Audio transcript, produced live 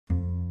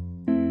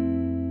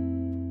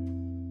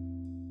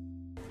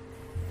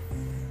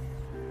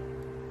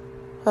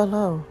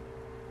Hello,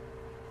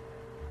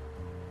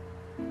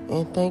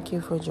 and thank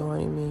you for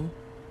joining me.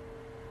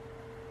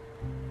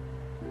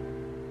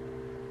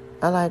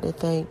 I'd like to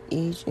thank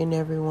each and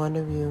every one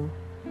of you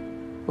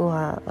who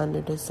are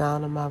under the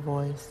sound of my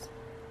voice.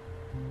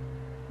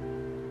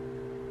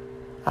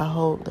 I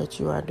hope that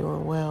you are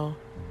doing well.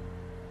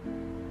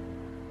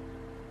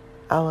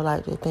 I would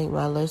like to thank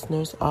my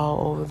listeners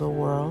all over the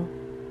world.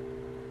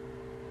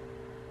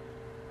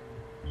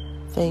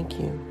 Thank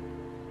you.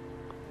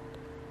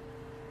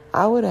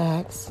 I would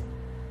ask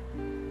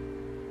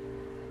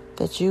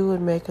that you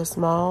would make a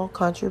small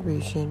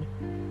contribution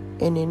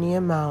in any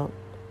amount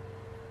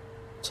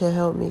to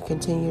help me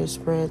continue to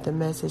spread the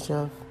message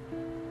of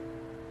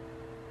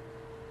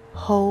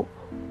hope,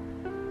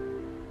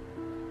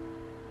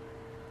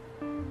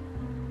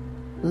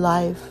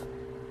 life,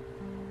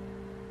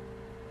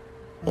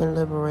 and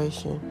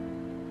liberation.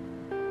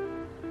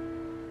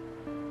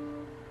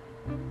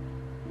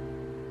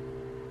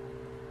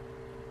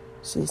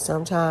 See,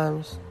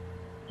 sometimes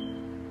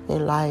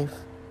in life,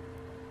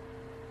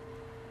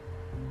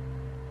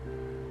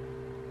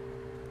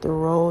 the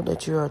road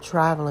that you are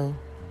traveling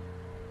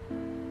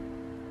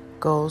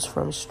goes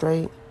from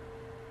straight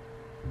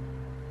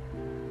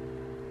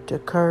to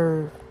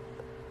curve.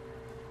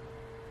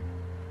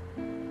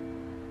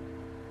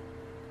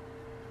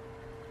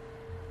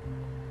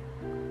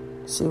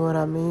 See, what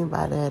I mean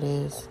by that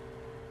is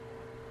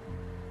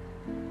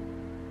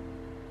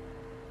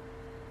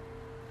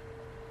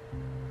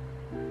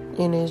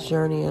in this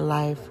journey in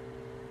life,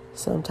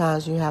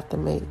 sometimes you have to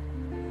make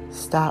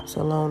stops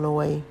along the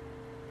way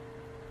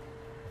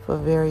for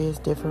various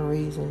different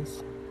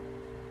reasons.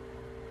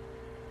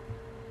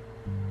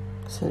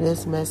 So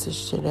this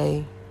message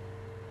today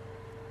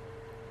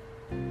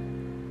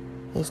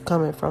is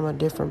coming from a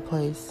different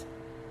place.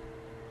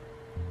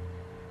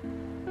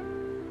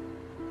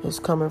 It's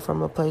coming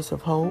from a place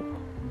of hope.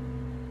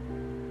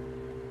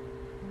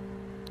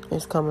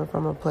 It's coming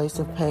from a place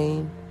of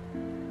pain.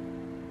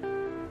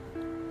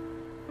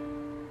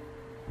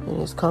 And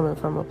it's coming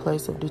from a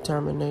place of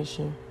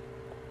determination.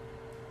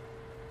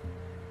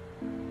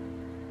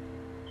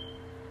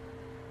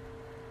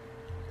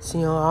 See,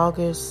 on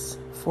August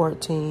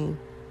 14,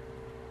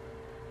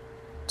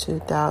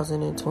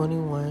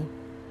 2021,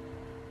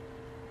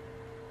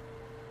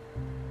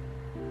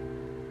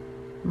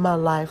 my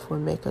life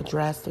would make a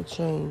drastic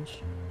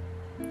change.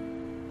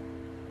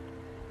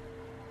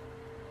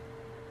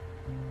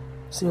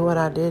 See, what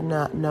I did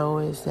not know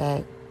is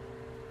that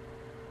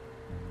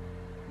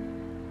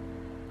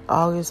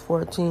August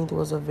 14th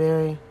was a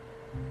very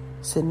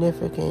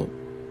significant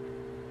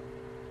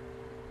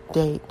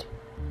date.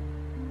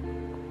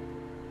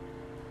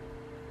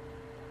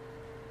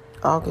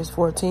 August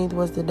 14th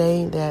was the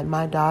day that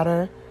my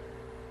daughter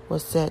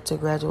was set to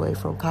graduate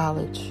from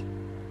college.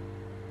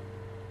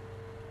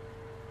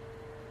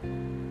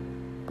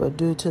 But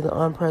due to the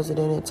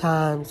unprecedented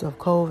times of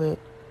COVID,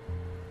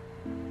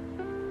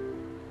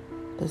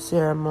 the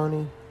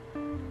ceremony,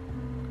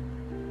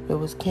 it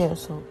was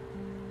canceled.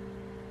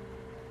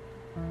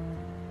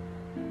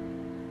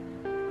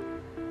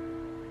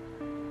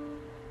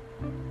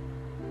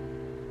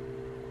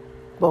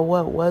 But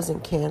what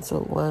wasn't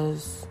canceled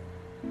was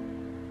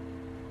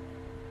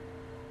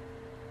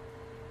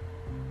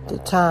the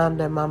time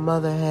that my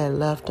mother had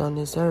left on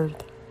this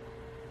earth.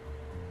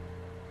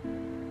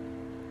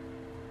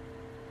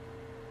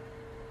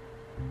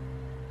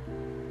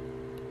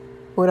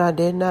 What I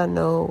did not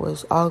know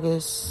was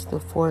August the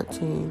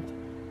 14th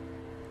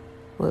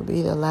would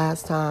be the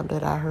last time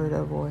that I heard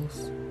her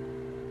voice.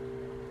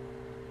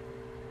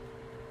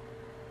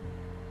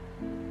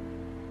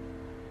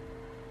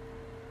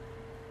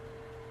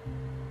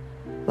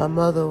 My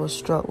mother was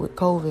struck with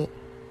COVID.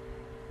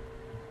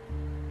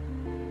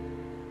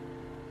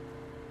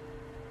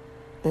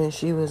 And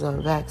she was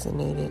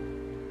unvaccinated.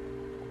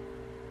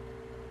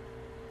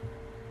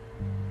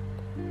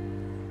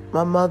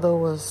 My mother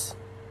was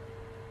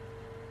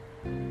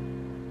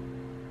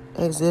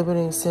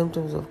exhibiting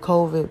symptoms of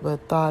COVID,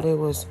 but thought it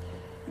was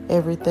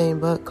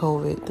everything but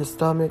COVID. The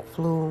stomach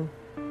flu,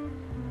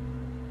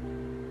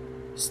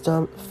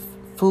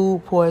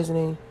 food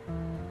poisoning,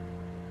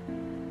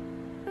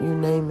 you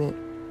name it.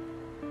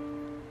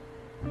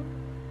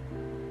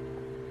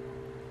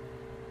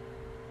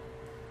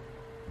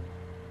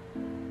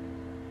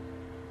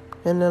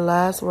 And the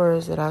last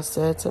words that I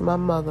said to my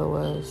mother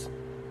was,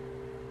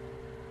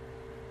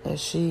 as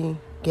she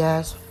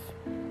gasped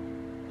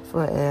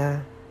for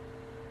air,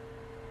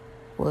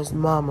 was,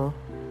 "Mama,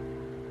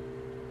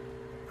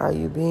 are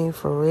you being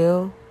for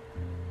real?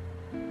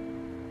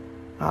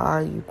 Or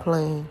are you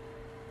playing?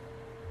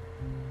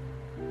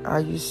 Are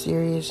you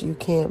serious you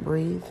can't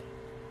breathe?"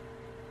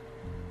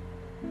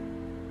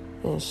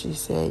 And she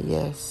said,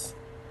 "Yes,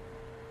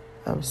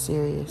 I'm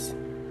serious.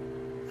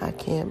 I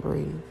can't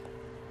breathe."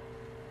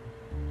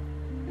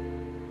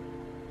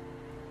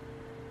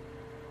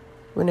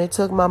 When they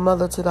took my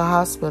mother to the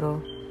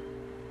hospital,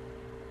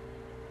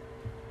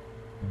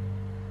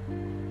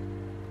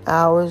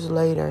 hours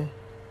later,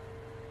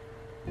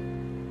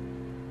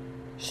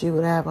 she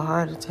would have a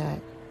heart attack.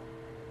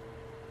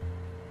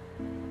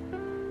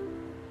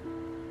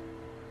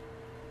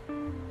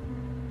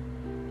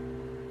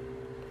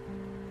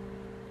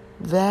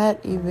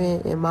 That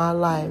event in my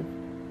life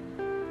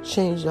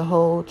changed the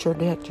whole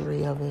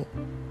trajectory of it.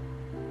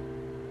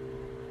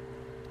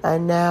 I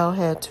now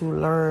had to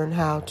learn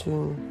how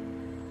to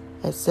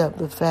accept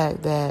the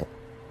fact that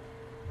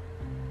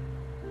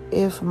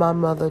if my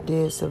mother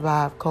did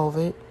survive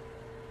COVID,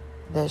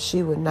 that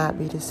she would not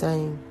be the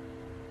same.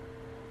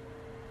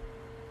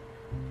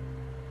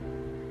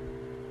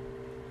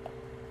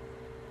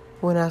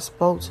 When I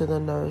spoke to the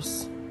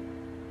nurse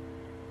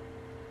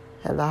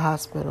at the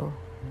hospital,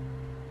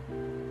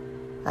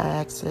 I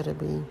asked her to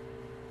be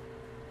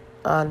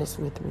honest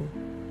with me.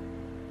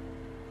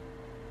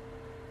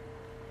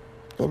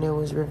 And it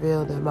was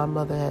revealed that my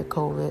mother had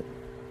COVID.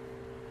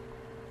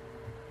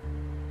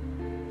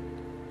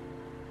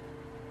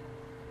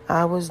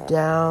 I was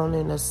down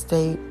in a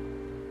state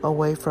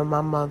away from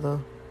my mother.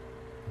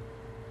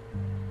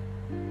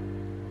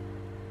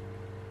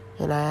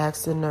 And I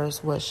asked the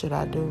nurse, what should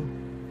I do?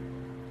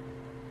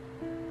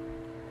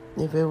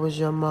 If it was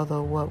your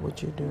mother, what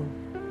would you do?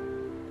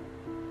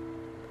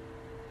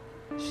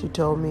 She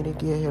told me to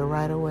get here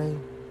right away.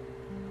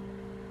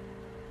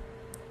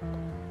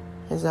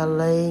 As I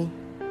lay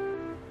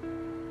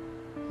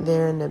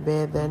there in the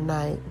bed that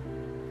night,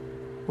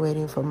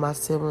 waiting for my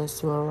siblings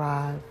to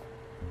arrive,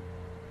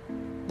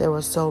 there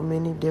were so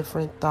many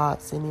different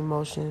thoughts and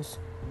emotions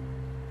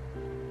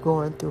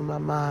going through my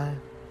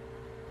mind.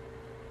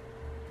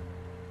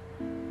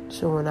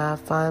 So when I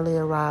finally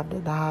arrived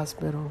at the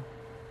hospital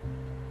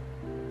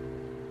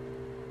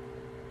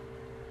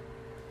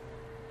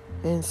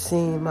and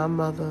seeing my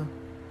mother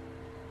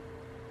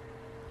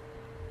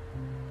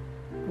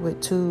with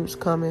tubes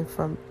coming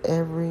from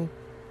every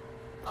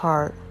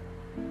part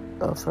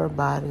of her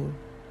body,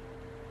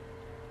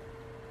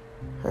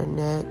 her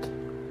neck,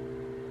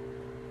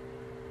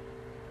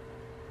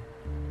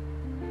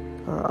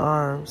 her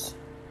arms,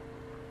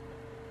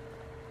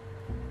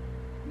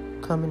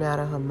 coming out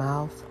of her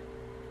mouth,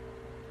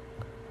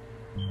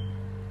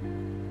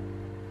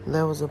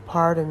 there was a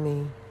part of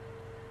me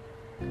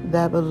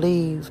that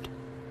believed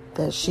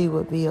that she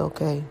would be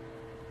okay.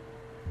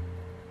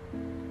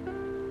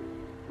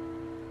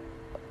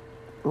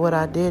 What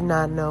I did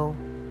not know,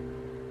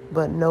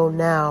 but know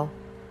now,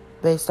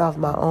 based off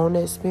my own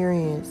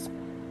experience,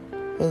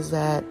 is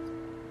that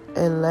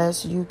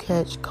unless you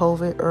catch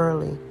COVID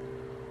early,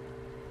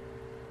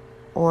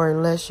 or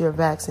unless you're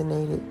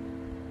vaccinated,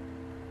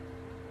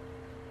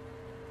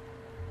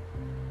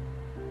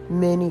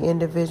 many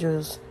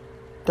individuals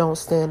don't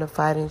stand a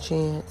fighting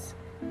chance.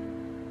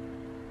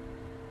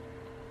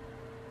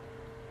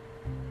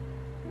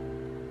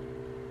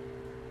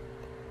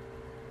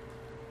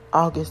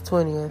 August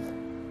 20th,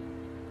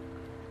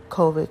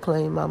 COVID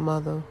claimed my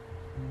mother.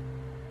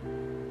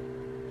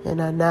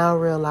 And I now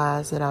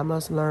realize that I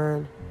must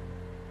learn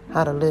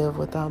how to live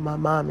without my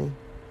mommy.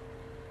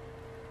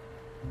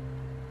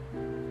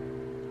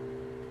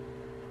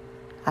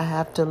 I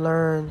have to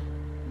learn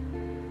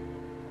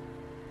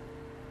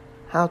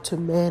how to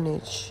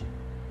manage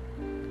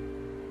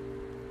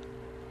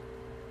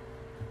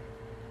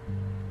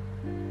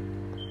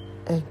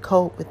and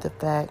cope with the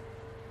fact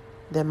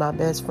that my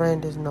best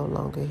friend is no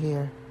longer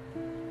here.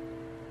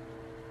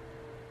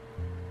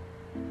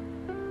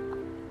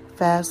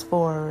 Fast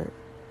forward,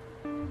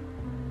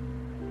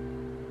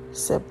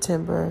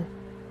 September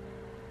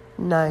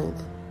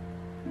 9th.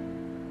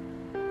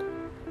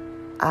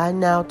 I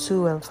now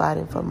too am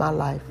fighting for my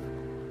life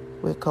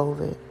with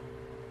COVID.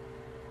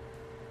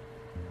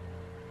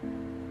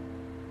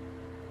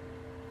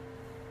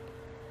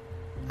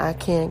 I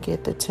can't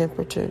get the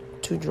temperature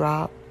to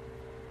drop.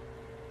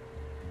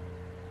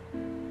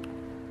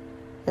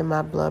 And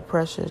my blood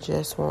pressure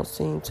just won't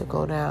seem to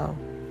go down.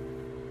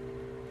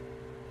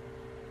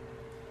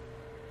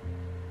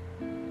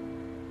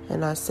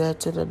 And I said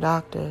to the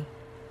doctor,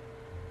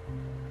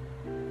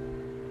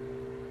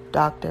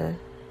 Dr.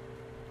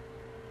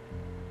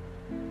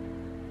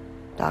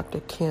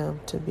 Kim,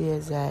 to be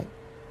exact,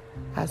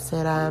 I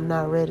said, I am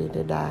not ready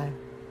to die.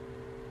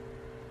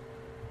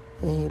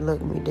 And he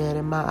looked me dead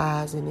in my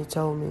eyes and he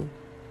told me,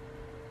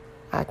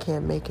 I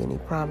can't make any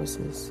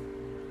promises.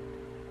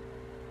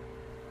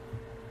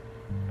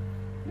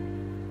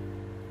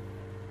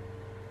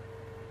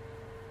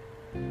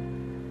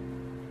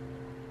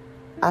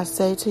 I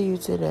say to you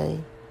today,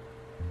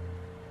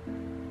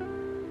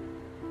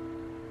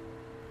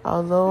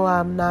 although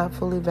I'm not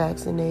fully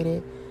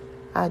vaccinated,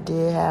 I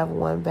did have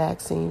one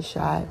vaccine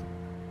shot.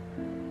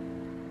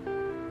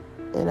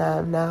 And I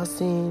am now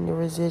seeing the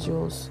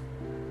residuals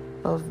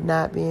of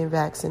not being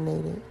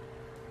vaccinated.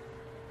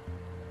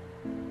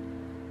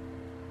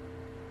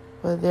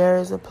 But there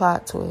is a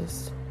plot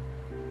twist.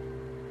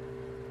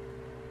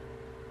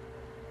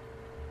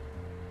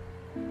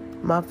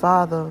 My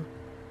father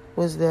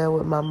was there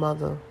with my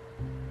mother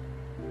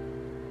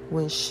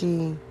when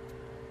she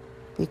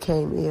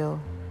became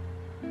ill.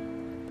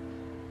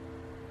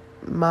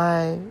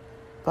 My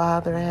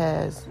father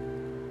has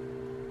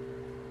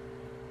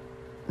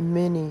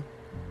many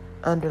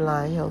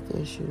underlying health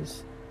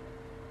issues.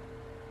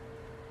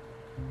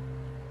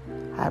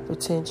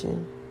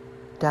 Hypertension,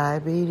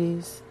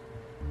 diabetes,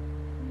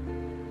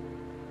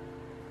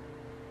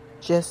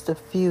 just a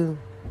few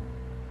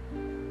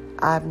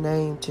I've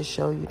named to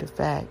show you the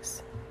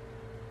facts.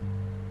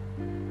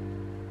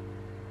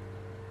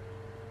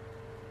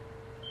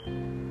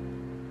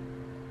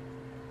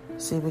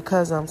 See,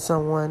 because I'm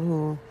someone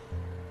who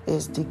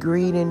is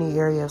degreed in the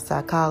area of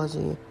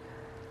psychology,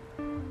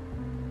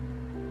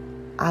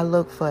 I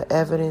look for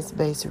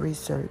evidence-based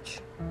research.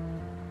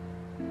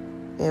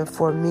 And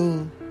for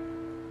me,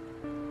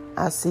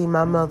 I see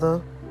my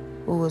mother,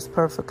 who was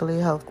perfectly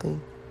healthy.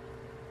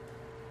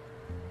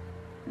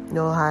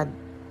 No high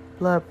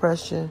blood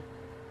pressure,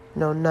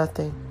 no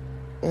nothing.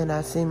 And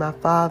I see my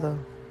father,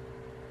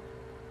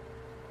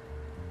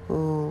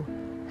 who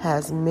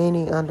has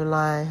many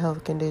underlying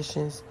health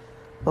conditions,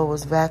 but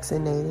was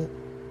vaccinated.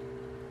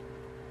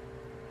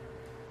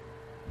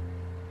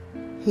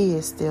 He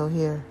is still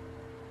here.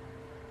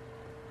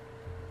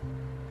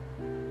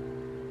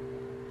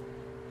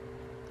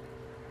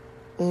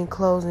 In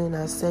closing,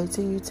 I say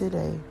to you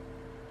today,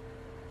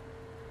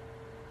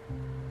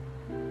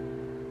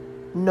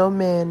 no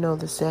man knows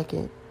the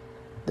second,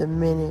 the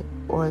minute,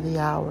 or the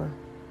hour,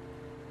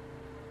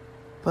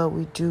 but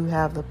we do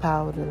have the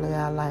power to lay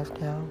our life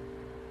down.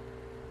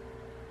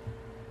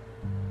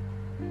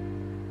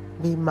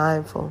 Be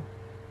mindful.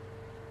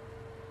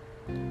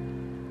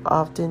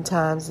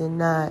 Oftentimes than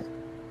not,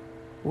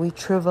 we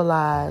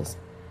trivialize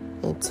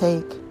and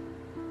take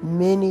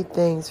many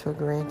things for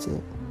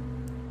granted.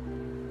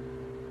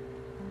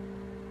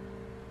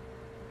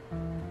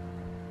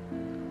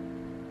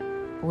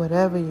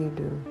 Whatever you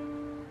do,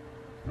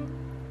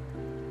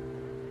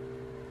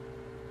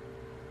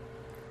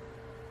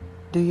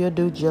 do your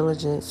due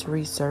diligence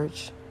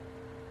research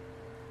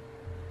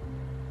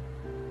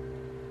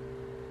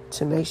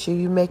to make sure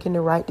you're making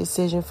the right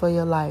decision for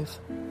your life.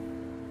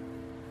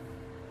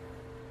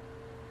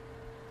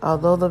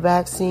 Although the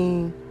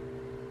vaccine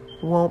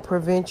won't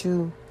prevent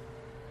you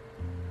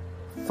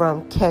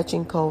from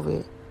catching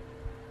COVID,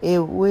 it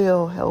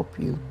will help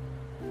you.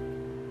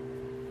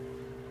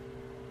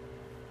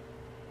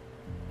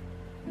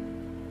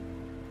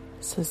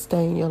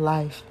 Sustain your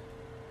life.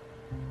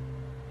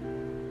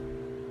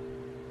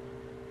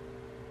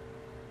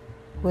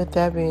 With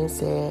that being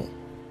said,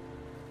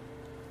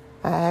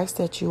 I ask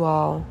that you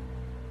all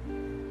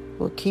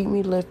will keep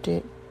me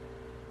lifted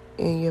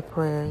in your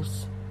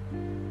prayers.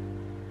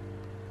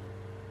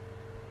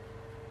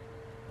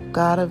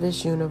 God of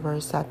this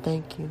universe, I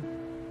thank you.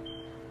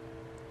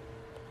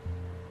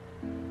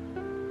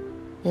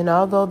 And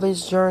although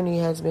this journey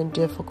has been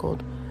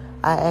difficult,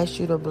 I ask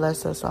you to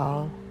bless us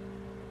all.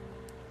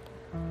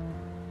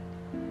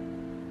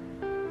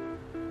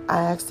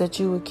 I ask that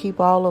you would keep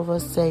all of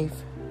us safe.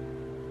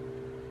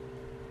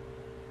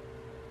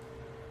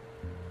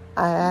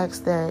 I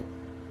ask that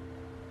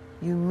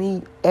you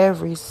meet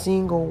every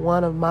single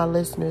one of my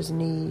listeners'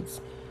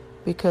 needs,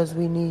 because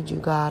we need you,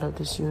 God of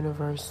this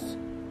universe.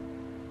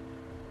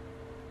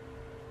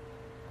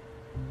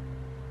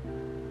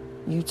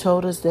 You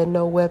told us that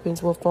no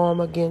weapons will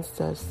form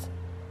against us,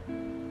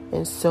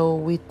 and so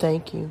we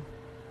thank you.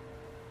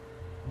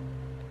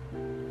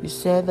 You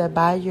said that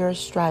by your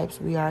stripes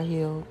we are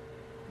healed,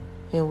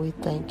 and we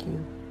thank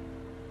you.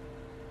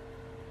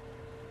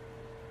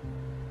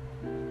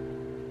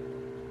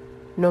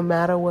 No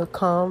matter what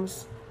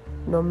comes,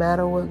 no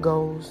matter what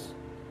goes,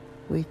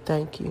 we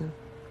thank you.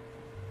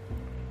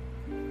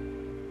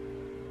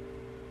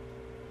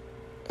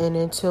 And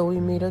until we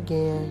meet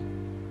again,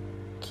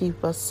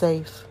 keep us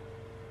safe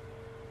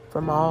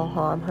from all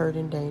harm, hurt,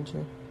 and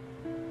danger.